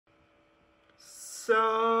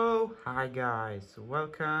Hi guys,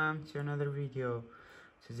 welcome to another video.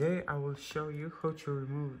 Today I will show you how to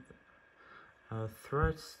remove a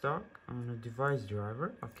thread stock on a device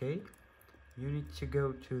driver. Okay, you need to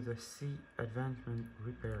go to the C advancement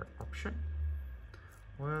repair option.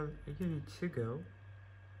 Well, you need to go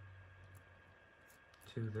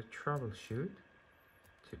to the troubleshoot,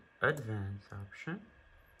 to advanced option,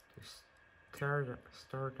 to startup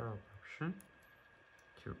option,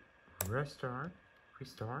 to restart.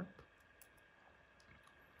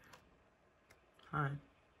 Hi.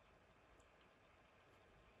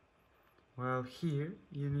 Well, here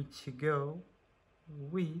you need to go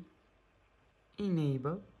with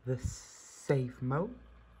enable the safe mode,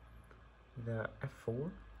 the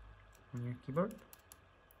F4 on your keyboard,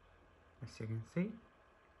 as you can see.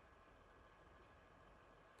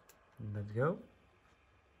 Let's go.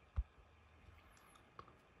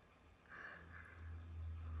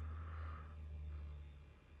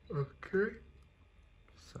 Okay.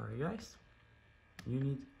 Sorry guys. You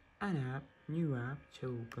need an app, new app to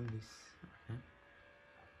open this. Okay.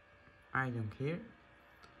 I don't care.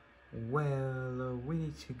 Well, we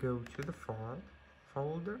need to go to the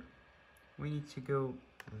folder. We need to go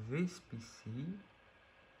to this PC.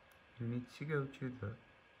 You need to go to the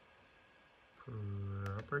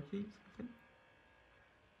properties, I think.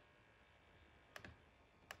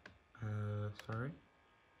 Sorry.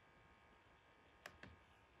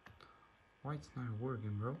 Why it's not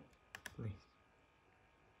working, bro? Please.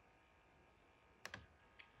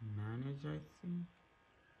 Manage, I think.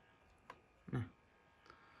 Nah.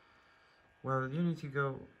 Well, you need to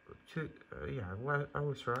go to, yeah, well, I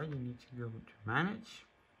was right. You need to go to manage.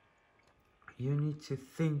 You need to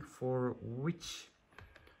think for which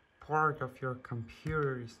part of your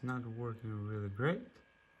computer is not working really great.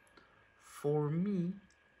 For me,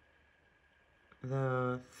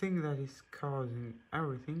 the thing that is causing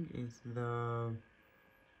everything is a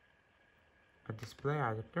display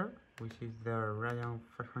adapter, which is the Radeon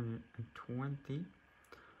 520.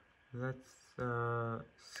 Let's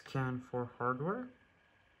scan for hardware.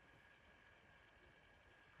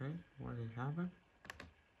 Okay, what did happen?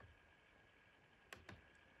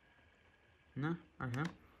 No, okay.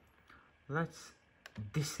 Let's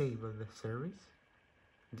disable the service.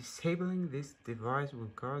 Disabling this device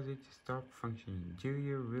will cause it to stop functioning. Do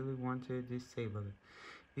you really want to disable it?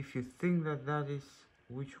 If you think that is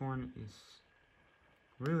which one is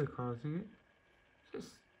really causing it,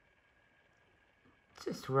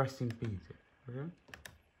 just rest in peace. Okay.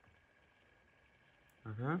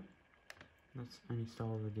 Okay. Let's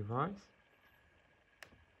uninstall the device.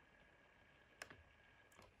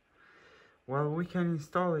 Well, we can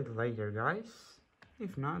install it later, guys.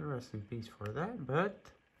 If not, rest in peace for that. But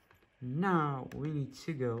now we need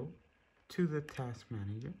to go to the task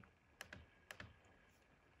manager.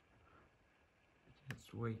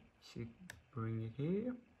 Just wait to bring it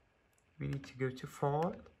here. We need to go to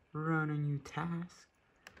File, run a new task.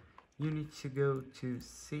 You need to go to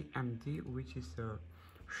CMD, which is a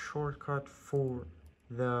shortcut for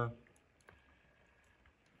the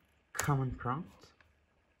command prompt.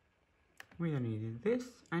 We don't need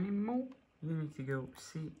this anymore. You need to go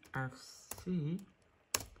CFC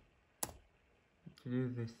to do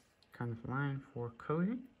this kind of line for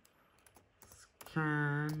coding.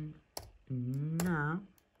 Scan now.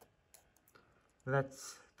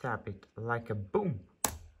 Let's tap it like a boom.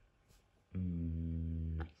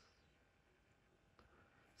 Nice.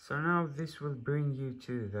 So now this will bring you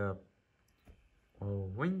to the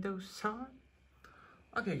Windows side.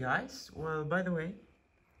 Okay guys, well, by the way,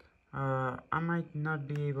 I might not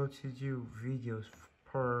be able to do videos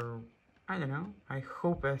for, I don't know, I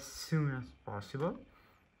hope as soon as possible.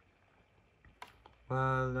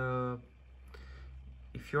 Well,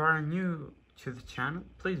 if you are new to the channel,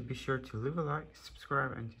 please be sure to leave a like,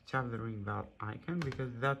 subscribe, and to tap the ring bell icon,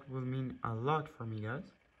 because that will mean a lot for me,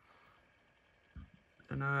 guys.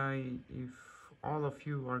 And if all of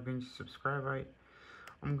you are going to subscribe,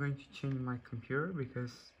 I'm going to change my computer,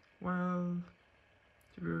 because, well,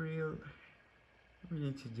 to be real, we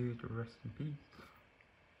need to do it. Rest in peace.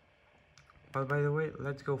 Well, by the way,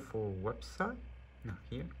 let's go for website. Not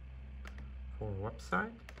here. For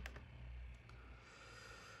website.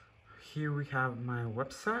 Here we have my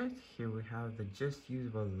website. Here we have the just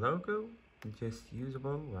usable logo, just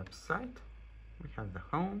usable website. We have the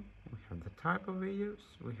home. We have the type of videos.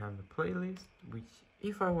 We have the playlist, which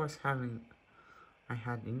if I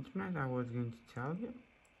had internet, I was going to tell you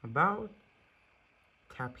about.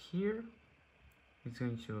 Tap here. It's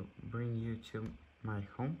going to bring you to my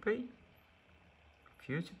homepage,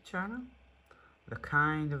 YouTube channel, the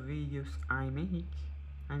kind of videos I make,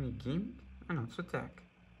 any gimmick, and also tech,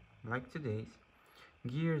 like today's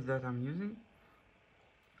gear that I'm using.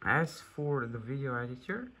 As for the video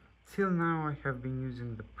editor, till now I have been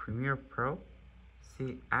using the Premiere Pro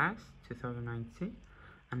CS 2019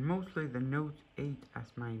 and mostly the Note 8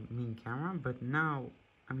 as my main camera, but now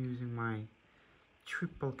I'm using my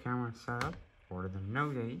triple camera setup for the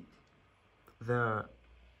Note 8, the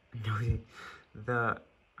the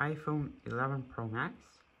iPhone 11 Pro Max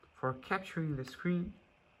for capturing the screen.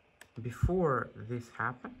 Before this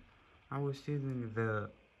happened, I was using the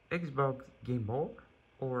Xbox Game Boy,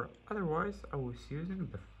 or otherwise I was using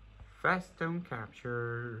the fast tone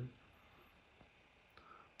capture.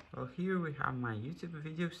 Well, here we have my YouTube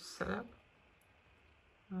video setup.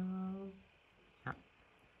 Yeah,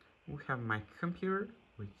 we have my computer,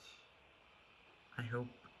 which I hope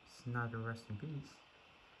is not a rest in peace.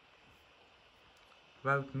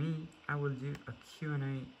 About me, I will do a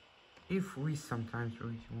Q&A if we sometimes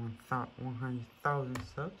reach 100,000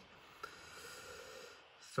 subs.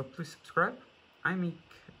 So please subscribe. I make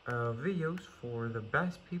videos for the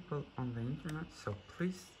best people on the internet, so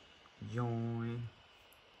please join.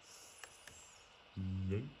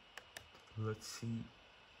 Yay. Let's see.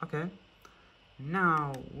 Okay,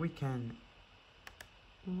 now we can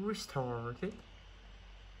restart it.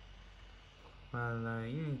 Well,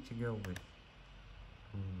 you need to go with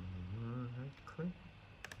right click.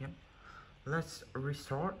 Yep. Let's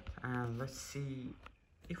restart and let's see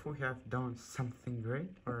if we have done something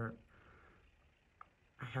great or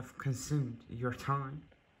I have consumed your time,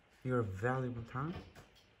 your valuable time.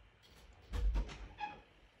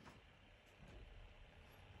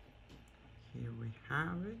 Here we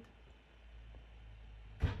have it.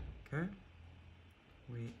 Okay,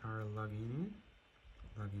 we are logging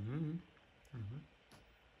in.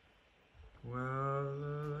 Well,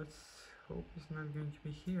 let's hope it's not going to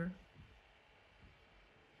be here.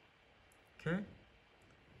 Okay,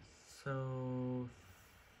 so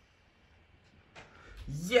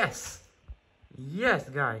yes,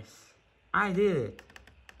 guys, I did it.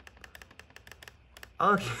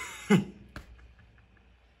 Okay.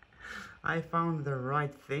 I found the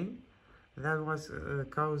right thing that was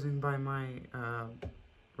causing by my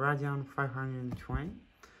Radeon 520,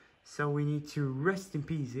 so we need to rest in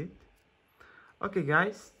peace it. Okay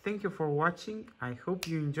guys, thank you for watching. I hope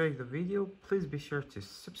you enjoyed the video. Please be sure to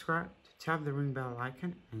subscribe, to tap the ring bell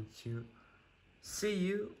icon, and to see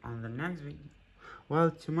you on the next video. Well,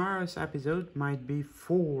 tomorrow's episode might be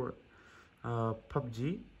for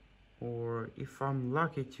PUBG, or if I'm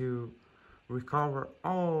lucky to recover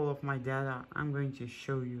all of my data, I'm going to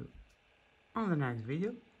show you on the next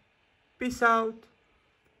video. Peace out.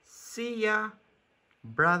 See ya,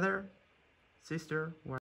 brother, sister.